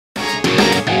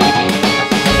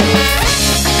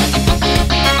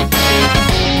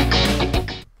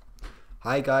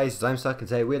Hi guys, I'm Stuck and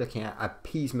today we're looking at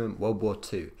Appeasement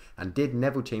WW2 and did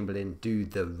Neville Chamberlain do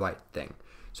the right thing?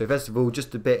 So first of all,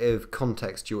 just a bit of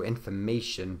contextual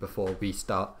information before we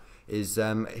start is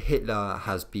Hitler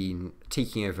has been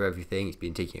taking over everything. He's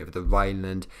been taking over the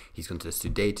Rhineland, he's gone to the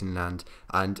Sudetenland,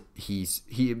 and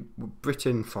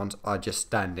Britain and France are just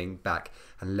standing back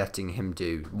and letting him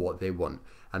do what they want.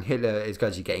 And Hitler is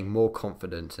gradually getting more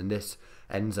confident, and this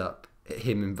ends up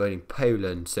him invading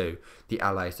Poland, so the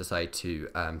Allies decide to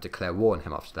declare war on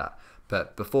him after that.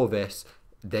 But before this,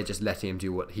 they're just letting him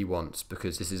do what he wants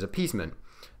because this is appeasement.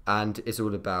 And it's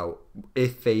all about,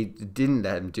 if they didn't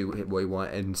let him do what he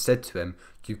wanted and said to him,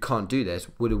 you can't do this,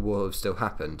 would a war have still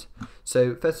happened?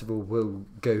 So first of all, we'll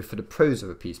go for the pros of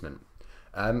appeasement.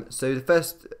 So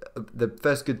the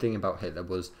first good thing about Hitler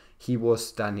was he was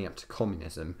standing up to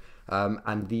communism,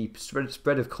 and the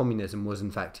spread of communism was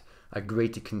in fact a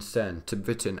greater concern to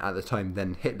Britain at the time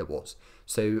than Hitler was.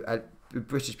 So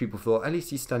British people thought, at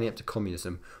least he's standing up to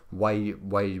communism, why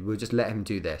we'll just let him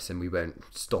do this and we won't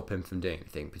stop him from doing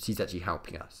anything, but he's actually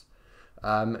helping us.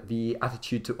 The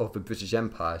attitude of the British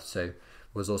Empire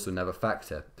was also another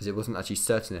factor, because it wasn't actually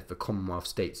certain if the Commonwealth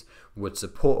states would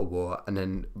support a war and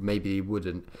then maybe they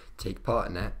wouldn't take part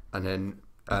in it, and then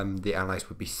the Allies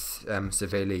would be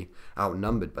severely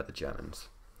outnumbered by the Germans.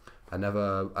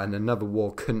 Another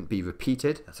war couldn't be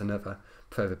repeated. That's another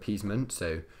pro of appeasement.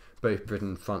 So both Britain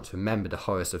and France remembered the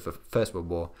horrors of the First World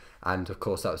War, and of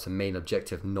course that was the main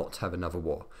objective, not to have another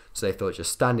war. So they thought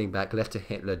just standing back, letting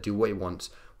Hitler do what he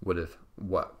wants would have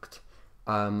worked.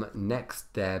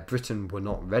 Next, Britain were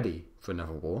not ready for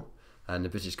another war, and the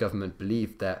British government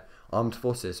believed that armed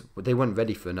forces, they weren't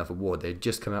ready for another war. They'd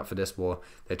just come out for this war.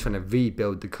 They're trying to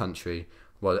rebuild the country.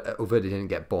 Well, although they didn't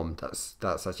get bombed,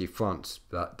 that's actually France,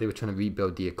 but they were trying to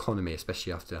rebuild the economy,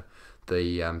 especially after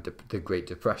the Great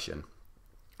Depression.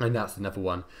 And that's another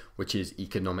one, which is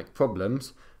economic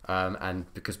problems, and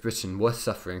because Britain was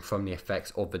suffering from the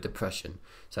effects of the Depression.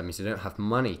 So that means they don't have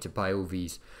money to buy all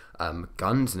these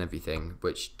guns and everything,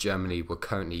 which Germany were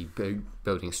currently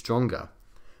building stronger.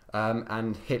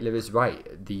 And Hitler is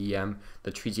right. The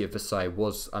Treaty of Versailles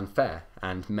was unfair,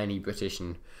 and many British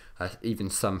and even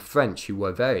some French who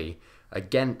were very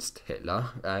against Hitler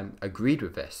agreed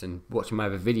with this. And watching my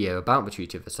other video about the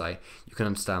Treaty of Versailles, you can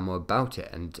understand more about it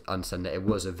and understand that it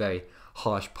was a very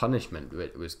harsh punishment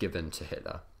that was given to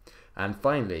Hitler. And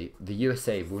finally, the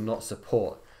USA will not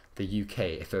support the UK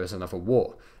if there was another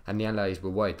war, and the Allies were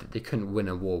worried that they couldn't win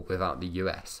a war without the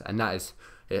US. And that is,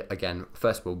 again,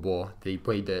 First World War, the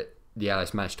way that the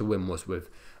Allies managed to win was with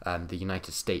the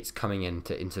United States coming in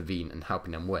to intervene and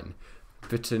helping them win.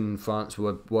 Britain and France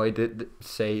were worried that,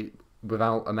 say,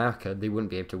 without America, they wouldn't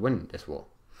be able to win this war.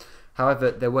 However,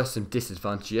 there were some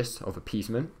disadvantages of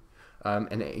appeasement,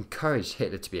 and it encouraged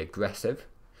Hitler to be aggressive.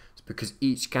 It's because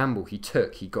each gamble he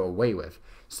took, he got away with.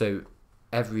 So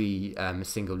every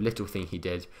single little thing he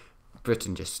did,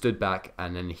 Britain just stood back,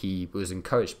 and then he was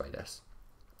encouraged by this.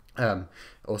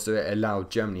 Also, it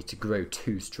allowed Germany to grow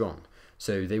too strong.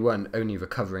 So they weren't only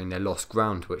recovering their lost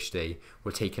ground, which they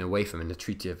were taken away from in the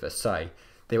Treaty of Versailles,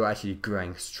 they were actually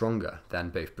growing stronger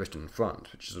than both Britain and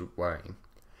France, which is worrying.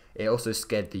 It also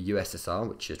scared the USSR,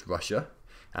 which is Russia,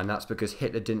 and that's because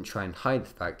Hitler didn't try and hide the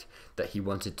fact that he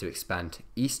wanted to expand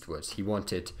eastwards. He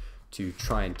wanted to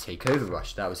try and take over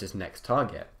Russia. That was his next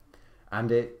target.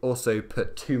 And it also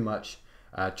put too much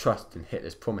trust in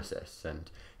Hitler's promises,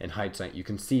 and in hindsight you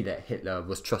can see that Hitler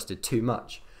was trusted too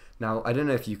much. Now, I don't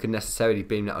know if you can necessarily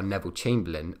blame that on Neville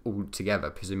Chamberlain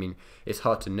altogether, because I mean, it's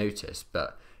hard to notice,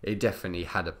 but it definitely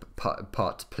had a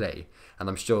part to play. And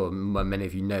I'm sure many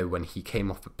of you know when he came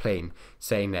off the plane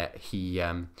saying that he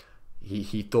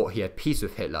thought he had peace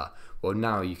with Hitler. Well,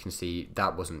 now you can see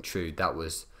that wasn't true. That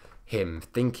was him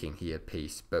thinking he had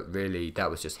peace, but really that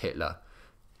was just Hitler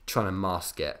trying to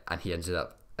mask it, and he ended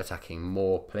up attacking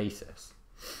more places.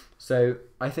 So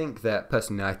I think that,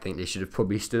 personally, I think they should have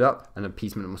probably stood up, and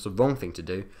appeasement was the wrong thing to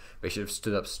do. They should have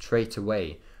stood up straight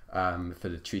away for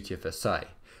the Treaty of Versailles.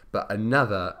 But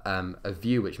another a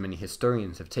view which many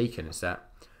historians have taken is that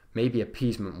maybe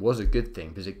appeasement was a good thing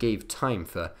because it gave time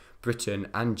for Britain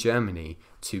and Germany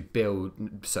to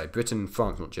build, Britain and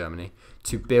France, not Germany,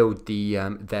 to build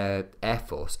their air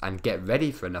force and get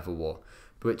ready for another war,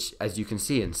 which, as you can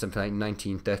see in something like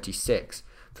 1936,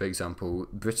 for example,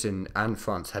 Britain and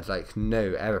France had like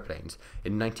no aeroplanes.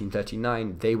 In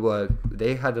 1939,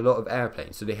 they had a lot of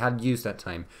airplanes, so they had used that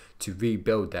time to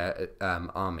rebuild their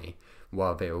army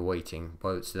while they were waiting.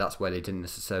 Well, so that's why they didn't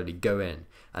necessarily go in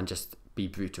and just be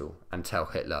brutal and tell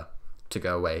Hitler to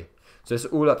go away. So it's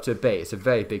all up to debate. It's a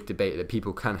very big debate that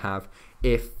people can have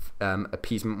if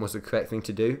appeasement was the correct thing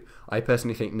to do. I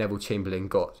personally think Neville Chamberlain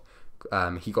got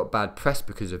bad press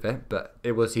because of it, but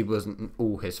he wasn't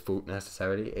all his fault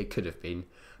necessarily. It could have been.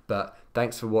 But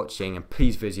thanks for watching, and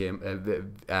please visit my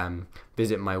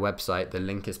website. The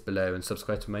link is below, and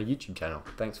subscribe to my YouTube channel.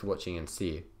 Thanks for watching, and see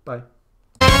you. Bye.